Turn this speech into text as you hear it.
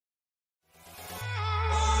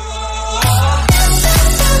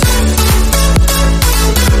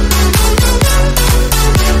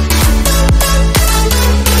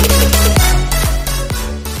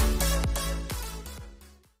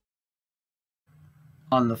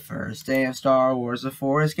On the first day of Star Wars, the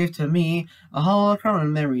Force gave to me a holocron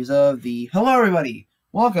and memories of the... Hello, everybody!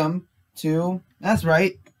 Welcome to, that's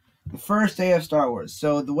right, the first day of Star Wars.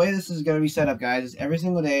 So the way this is going to be set up, guys, is every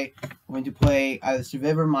single day we're going to play either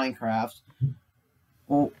Surviv or Minecraft.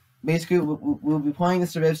 Well, basically, we'll be playing the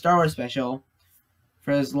Surviv Star Wars special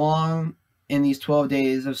for as long in these 12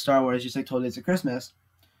 days of Star Wars, just like 12 days of Christmas,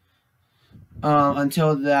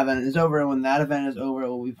 until the event is over. And when that event is over,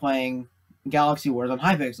 we'll be playing Galaxy Wars on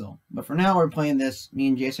Hypixel. But for now, we're playing this. Me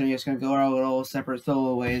and Jason are just going to go our little separate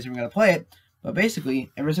solo ways, and we're going to play it. But basically,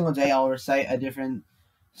 every single day, I'll recite a different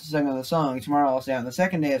segment of the song. Tomorrow, I'll say on the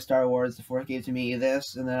second day of Star Wars, the Force gave to me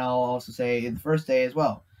this, and then I'll also say the first day as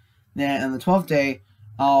well. Then on the 12th day,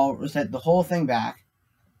 I'll recite the whole thing back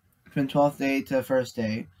from 12th day to first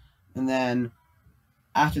day, and then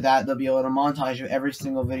after that, they'll be able to montage of every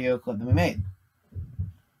single video clip that we made.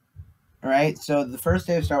 Alright, so the first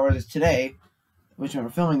day of Star Wars is today, which when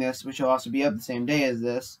we're filming this, which will also be up the same day as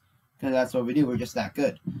this, because that's what we do, we're just that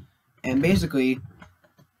good. And basically,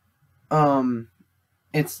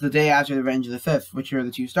 it's the day after the Revenge of the 5th, which are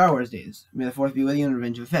the two Star Wars days. May the 4th be with you and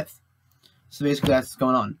Revenge of the 5th. So basically that's what's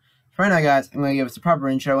going on. For right now, guys, I'm going to give us a proper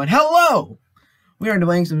intro, and hello! We are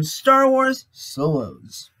playing some Star Wars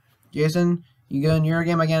solos. Jason, you go in your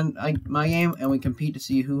game, again, my game, and we compete to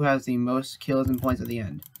see who has the most kills and points at the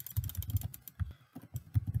end.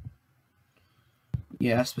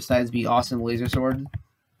 Yes, besides the awesome laser sword.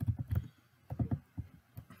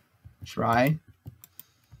 Try.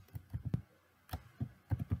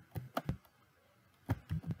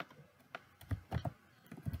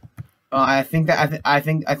 I think that's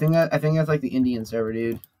like the Indian server,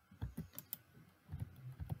 dude.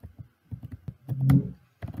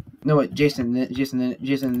 No, wait, Jason,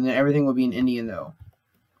 then everything will be in Indian though.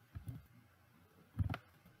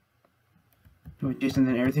 No, wait, Jason,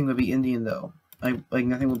 then everything will be Indian though. Like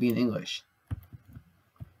nothing will be in English.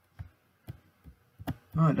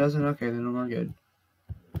 Oh, it doesn't? Okay, then we're good.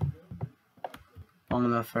 On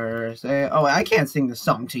the first day. Oh, I can't sing the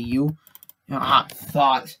song to you. Hot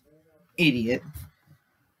thought. Idiot.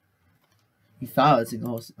 You thought I would sing the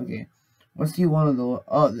whole... Okay. Let's do one of the...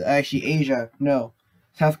 Oh, actually, Asia. No.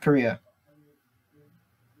 South Korea.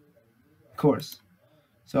 Of course.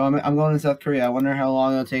 So I'm going to South Korea. I wonder how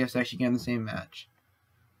long it'll take us to actually get in the same match.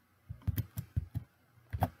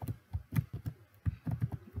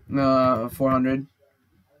 400.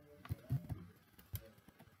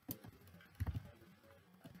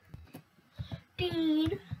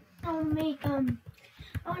 Dude, I want to make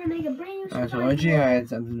a brand new. I told you I had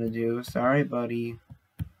something to do. Sorry, buddy.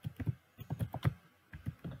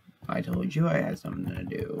 I told you I had something to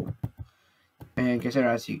do. And consider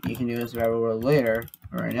us, you can do this survival world later.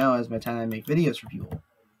 But right now is my time to make videos for people.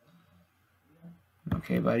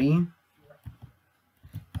 Okay, buddy.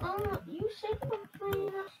 You said you were playing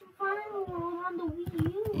a survival world on the Wii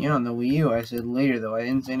U. Yeah, on the Wii U. I said later, though. I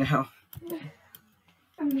didn't say now.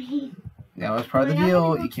 I mean, that was part of the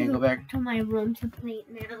deal. You can't go back to my room to play it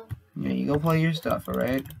now. Yeah, you go play your stuff,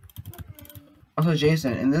 alright? Also,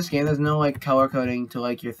 Jason, in this game, there's no, like, color coding to,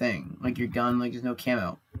 like, your thing. Like, your gun, like, there's no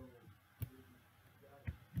camo.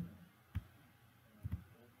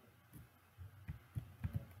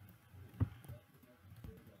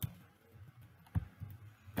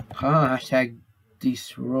 Hashtag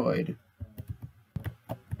destroyed.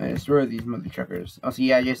 I destroyed these mother truckers. Also,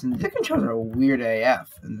 yeah, Jason, the controls are weird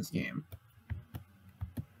AF in this game.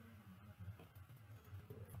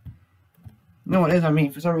 No, it is. I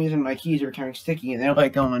mean, for some reason, my keys are kind of sticky, and they're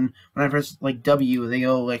like going, when I press, like, W, they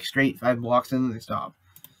go, like, straight 5 blocks and then they stop.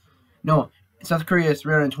 No, South Korea is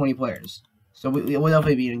 320 players. So we'll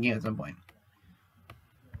definitely be in a game at some point.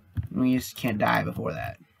 We just can't die before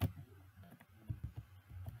that.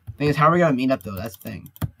 Thing is, how are we gonna meet up, though? That's the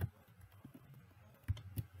thing.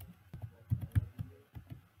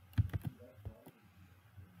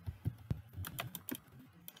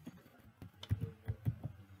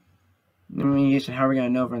 I mean, how are we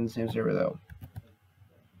gonna know if we're in the same server, though?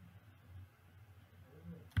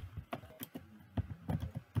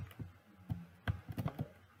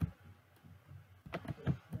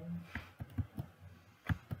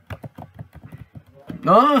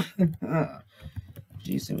 No!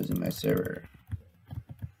 Jason was in my server.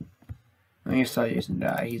 I just saw Jason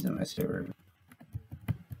die. He's in my server.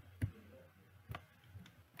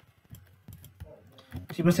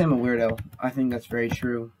 People say I'm a weirdo. I think that's very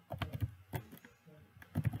true.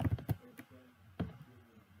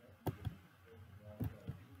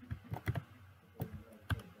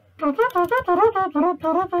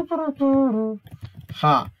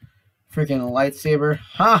 Ha! Freaking lightsaber.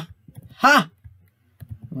 Ha! Ha!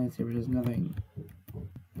 Lightsaber does nothing.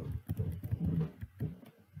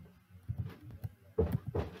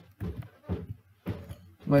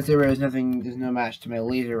 Lightsaber there's no match to my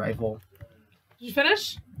laser rifle. Did you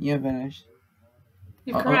finish? Yeah, finished.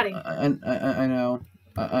 You have karate. I know.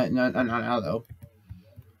 Not now though.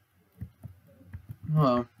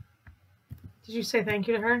 Hello. Did you say thank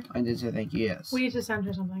you to her? I did say thank you, yes. We need to send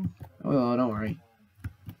her something. Oh, well, don't worry.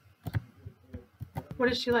 What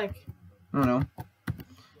is she like? I don't know.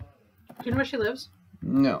 Do you know where she lives?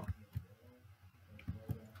 No.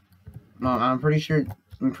 No, I'm pretty sure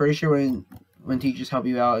when teachers help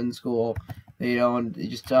you out in school, they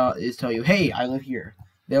just tell you, hey, I live here.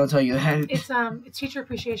 They don't tell you that. It's Teacher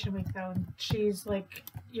Appreciation Week though, and she's like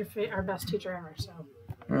our best teacher ever. So.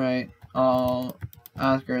 All right. I'll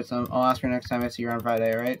ask her next time I see her on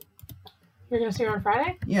Friday. All right. You're gonna see her on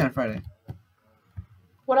Friday? Yeah, on Friday.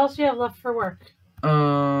 What else do you have left for work? A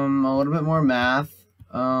little bit more math.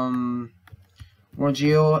 More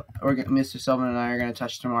geo. Mr. Selvin and I are gonna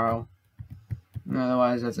touch tomorrow.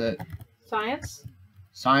 Otherwise, that's it. Science?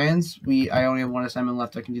 Science, I only have one assignment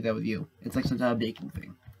left. I can do that with you. It's like some type of baking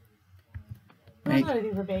thing. There wasn't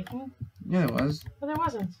anything for baking. Yeah, there was. But there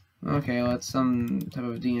wasn't. Okay, well, it's some type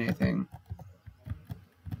of DNA thing.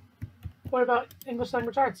 What about English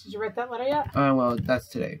Language Arts? Did you write that letter yet? Well, that's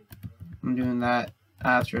today. I'm doing that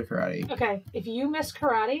after karate. Okay, if you miss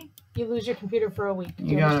karate, you lose your computer for a week.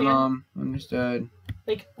 You got it, Mom. Understood.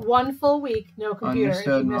 Like 1 full week, no computer.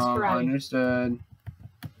 Understood, if you miss Mom. karate. Understood.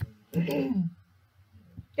 And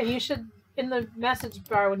you should, in the message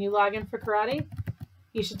bar when you log in for karate,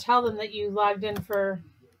 you should tell them that you logged in for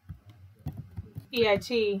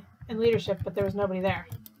EIT and leadership, but there was nobody there.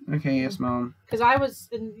 Okay, yes, Mom. Because I was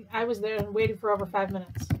there and waited for over 5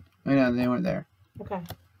 minutes. I know, they weren't there. Okay.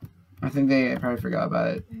 I think they probably forgot about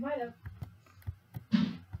it. They might have.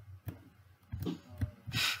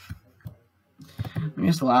 I'm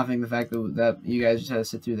just laughing the fact that you guys just had to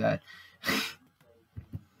sit through that.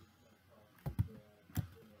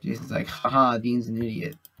 Jason's like, haha, Dean's an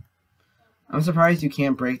idiot. I'm surprised you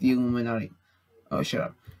can't break the Illuminati. Oh, shut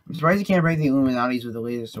up. I'm surprised you can't break the Illuminatis with the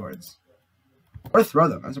laser swords. Or throw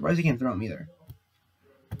them. I'm surprised you can't throw them either.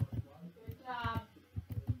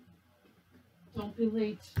 Don't be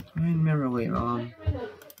late. I remember late, Mom.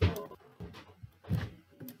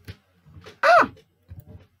 Ah!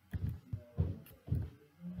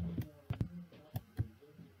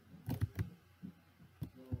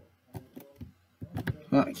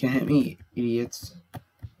 Well, you can't hit me, idiots.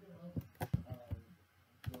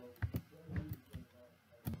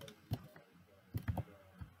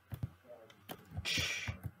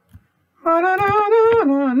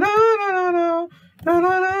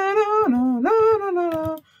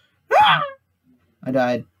 I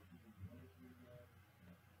died.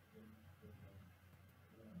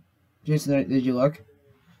 Jason, did you look?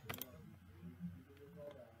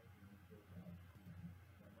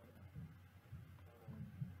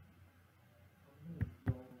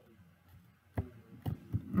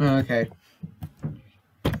 Okay.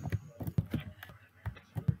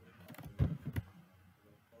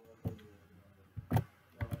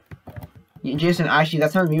 Yeah, Jason, actually,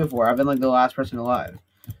 that's not me before. I've been like the last person alive.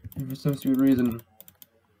 And for some stupid reason.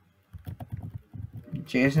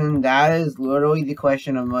 Jason, that is literally the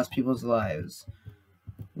question of most people's lives.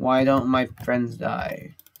 Why don't my friends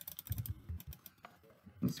die?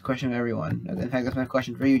 It's the question of everyone. In fact, that's my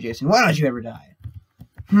question for you, Jason. Why don't you ever die?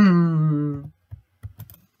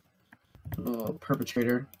 Oh,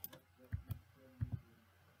 perpetrator.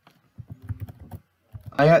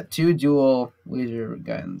 I got 2 dual laser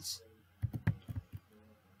guns.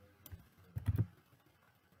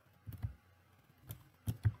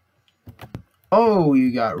 Oh,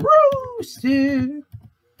 you got roasted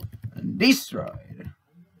and destroyed.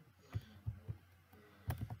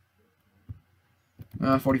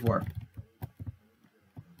 44.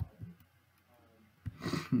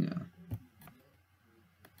 No.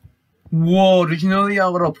 Whoa, did you know the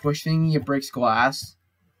little push thingy, it breaks glass?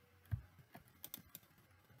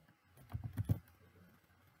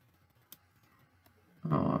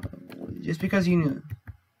 Oh, just because you knew.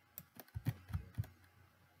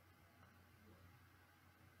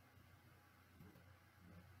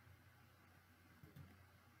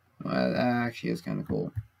 Well, that actually is kind of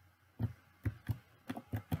cool.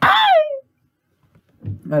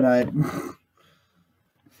 I died.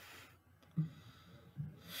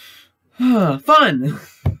 Fun!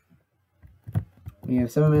 We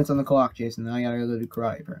have 7 minutes on the clock, Jason. Now I gotta go do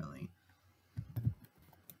karate, apparently.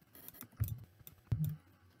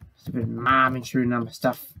 Stupid mom intruding on my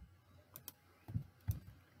stuff.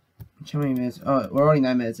 How many minutes? Oh, we're already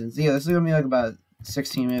 9 minutes in. So yeah, this is gonna be like about a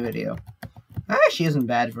 16-minute video. That actually isn't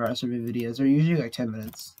bad for our survey videos. They're usually like 10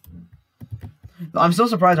 minutes. I'm still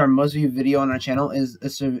surprised our most viewed video on our channel is a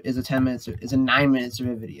 9-minute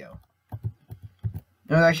survey video. It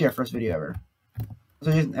was actually our first video ever.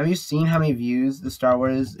 So have you seen how many views the Star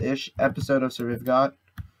Wars-ish episode of Surviv got?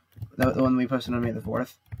 The one we posted on May the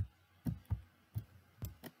 4th?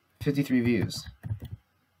 53 views.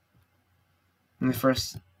 In the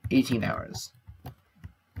first 18 hours.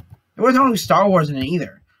 There wasn't only Star Wars in it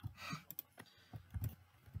either.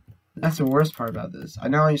 That's the worst part about this. I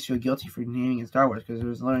now just feel guilty for naming it Star Wars because there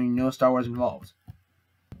was literally no Star Wars involved.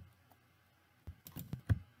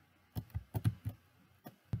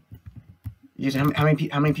 Jason, how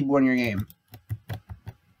many people are in your game?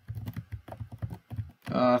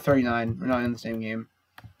 39. We're not in the same game.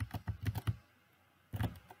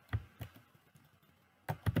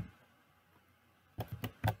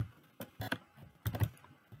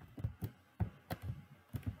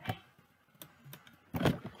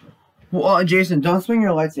 Well, Jason, don't swing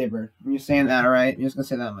your lightsaber. You're saying that, alright? You're just gonna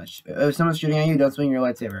say that much. If someone's shooting at you, don't swing your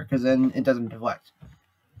lightsaber, because then it doesn't deflect.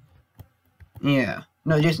 Yeah.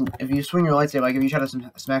 No, Jason, if you swing your lightsaber, like if you try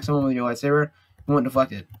to smack someone with your lightsaber, it won't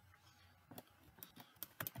deflect it.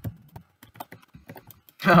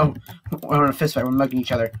 Oh, we're in a fist fight. We're mugging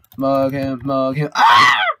each other. Mug him, mug him.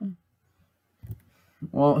 Ah!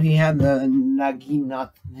 Well, he had the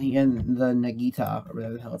Nagita, or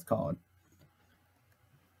whatever the hell it's called.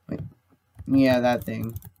 Wait. Yeah, that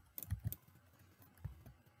thing.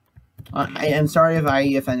 I am sorry if I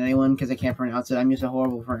offend anyone because I can't pronounce it. I'm just a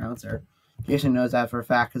horrible pronouncer. Jason knows that for a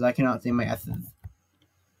fact because I cannot say my S's.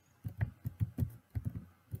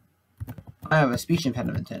 I have a speech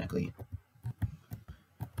impediment, technically.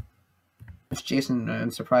 Which Jason,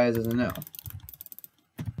 I'm surprised, doesn't know.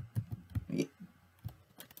 You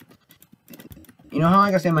know how I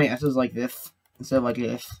can say my S's like this instead of like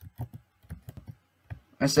this?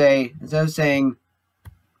 I say, instead of saying,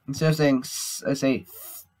 I say,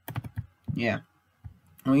 yeah.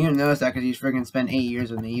 Well, you didn't notice that because you freaking spent 8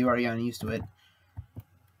 years with me. You already gotten used to it.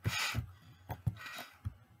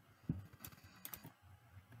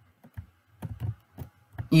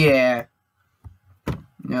 Yeah.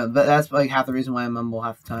 Yeah, but that's like half the reason why I mumble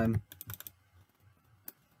half the time.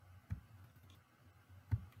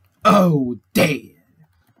 Oh, dead.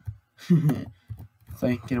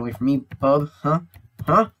 So, get away from me, bub. Huh?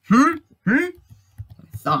 Huh? I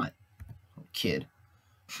thought. Oh, kid.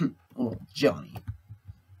 Oh, Johnny.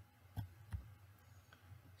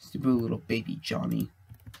 Stupid little baby Johnny.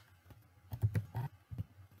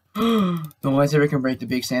 The lightsaber can break the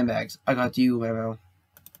big sandbags. I got you, Lemo.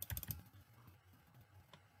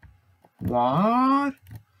 What? I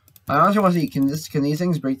honestly want to see, can these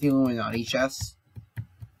things break the Illuminati chests?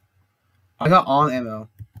 I got on ammo.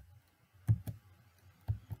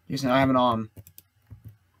 Jason, I have an on.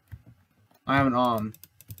 I have an on.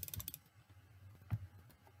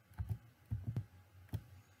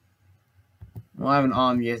 Well, I have an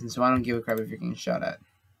on, Jason, so I don't give a crap if you're getting shot at.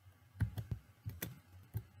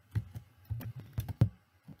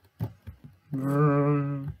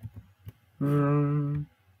 Vroom, vroom,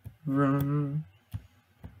 vroom.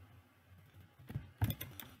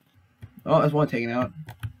 Oh, there's one taken out.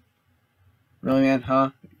 Really, man? Huh?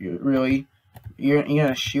 Really? You're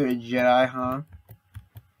gonna shoot a Jedi, huh?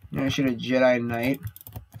 You're gonna shoot a Jedi Knight?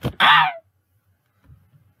 Ah!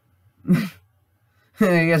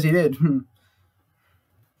 I guess he did.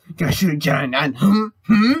 Gonna shoot a Jedi Knight?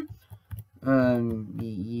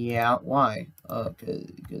 Yeah. Why?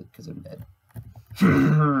 Cause I'm dead.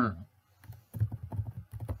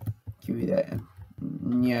 Give me that.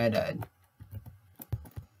 Yeah, I died.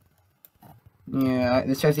 Yeah,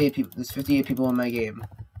 there's 58 people. There's 58 people in my game.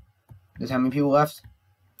 There's how many people left?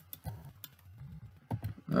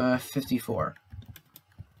 54.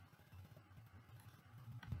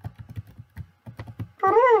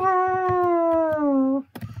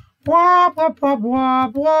 Wah, wah, wah, wah,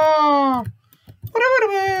 wah.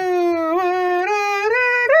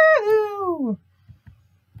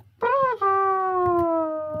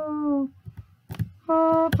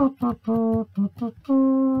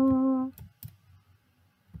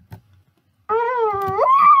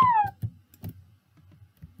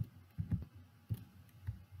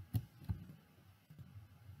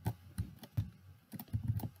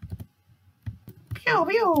 Pew,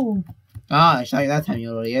 pew. Ah, I shot you that time, you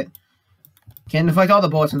little idiot. Can't deflect all the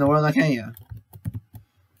bullets in the world, now can you?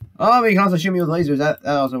 Oh, but you can also shoot me with lasers. That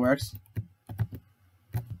also works.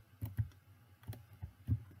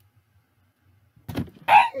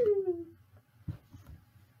 I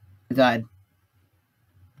died.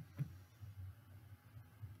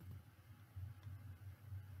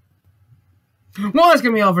 Well, that's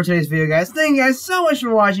going to be all for today's video, guys. Thank you guys so much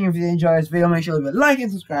for watching. If you enjoyed this video, make sure to leave a like and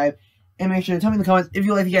subscribe. And make sure to tell me in the comments if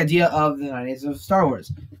you like the idea of the 90s of Star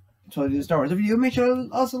Wars. So do the Star Wars. If you do, make sure to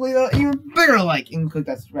also leave an even bigger like and click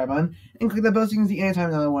that subscribe button. And click that bell so you can see anytime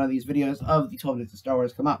another one of these videos of the 12 days of Star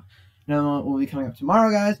Wars come up. Another one will be coming up tomorrow,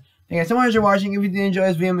 guys. Thank you guys so much for watching. If you did enjoy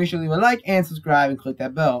this video, make sure to leave a like and subscribe and click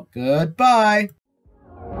that bell. Goodbye.